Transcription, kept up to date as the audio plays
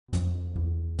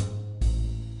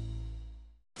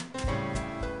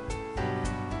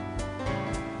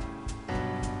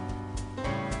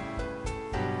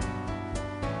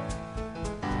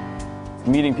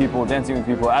meeting people, dancing with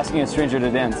people, asking a stranger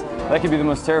to dance. That could be the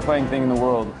most terrifying thing in the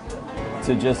world,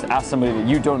 to just ask somebody that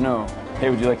you don't know, hey,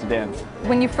 would you like to dance?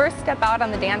 When you first step out on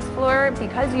the dance floor,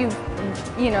 because you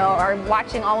are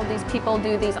watching all of these people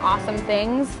do these awesome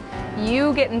things,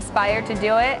 you get inspired to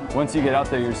do it. Once you get out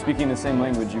there, you're speaking the same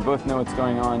language. You both know what's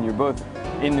going on. You're both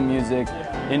into music,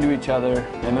 into each other.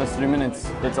 And those 3 minutes,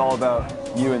 it's all about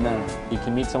you and them. You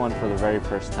can meet someone for the very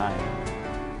first time,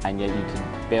 and yet you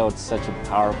can build such a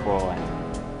powerful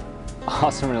and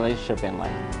awesome relationship in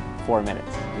like 4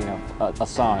 minutes, you know, a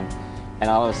song. And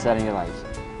all of a sudden you're like,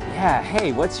 yeah,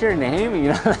 hey, what's your name? You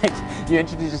know, like you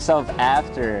introduce yourself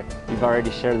after you've already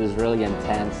shared this really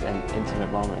intense and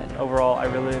intimate moment. Overall, I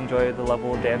really enjoy the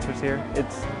level of dancers here.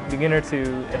 It's beginner to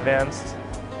advanced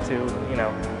to, you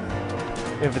know,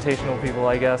 invitational people,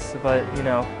 I guess. But, you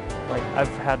know, like I've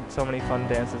had so many fun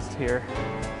dances here.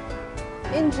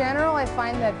 In general, I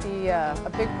find that a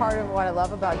big part of what I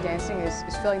love about dancing is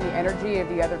feeling the energy of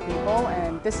the other people,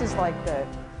 and this is like the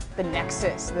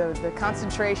nexus, the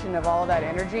concentration of all of that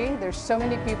energy. There's so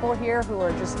many people here who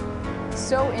are just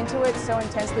so into it, so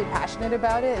intensely passionate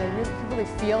about it, and you really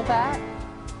feel that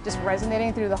just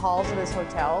resonating through the halls of this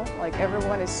hotel. Like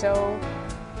everyone is so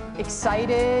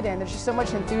excited, and there's just so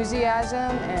much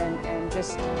enthusiasm and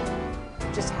just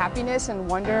happiness and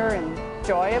wonder and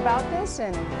joy about this.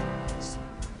 And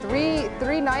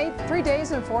 3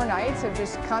 days and 4 nights of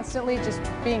just constantly just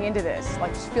being into this,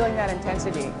 like just feeling that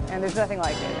intensity, and there's nothing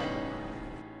like it.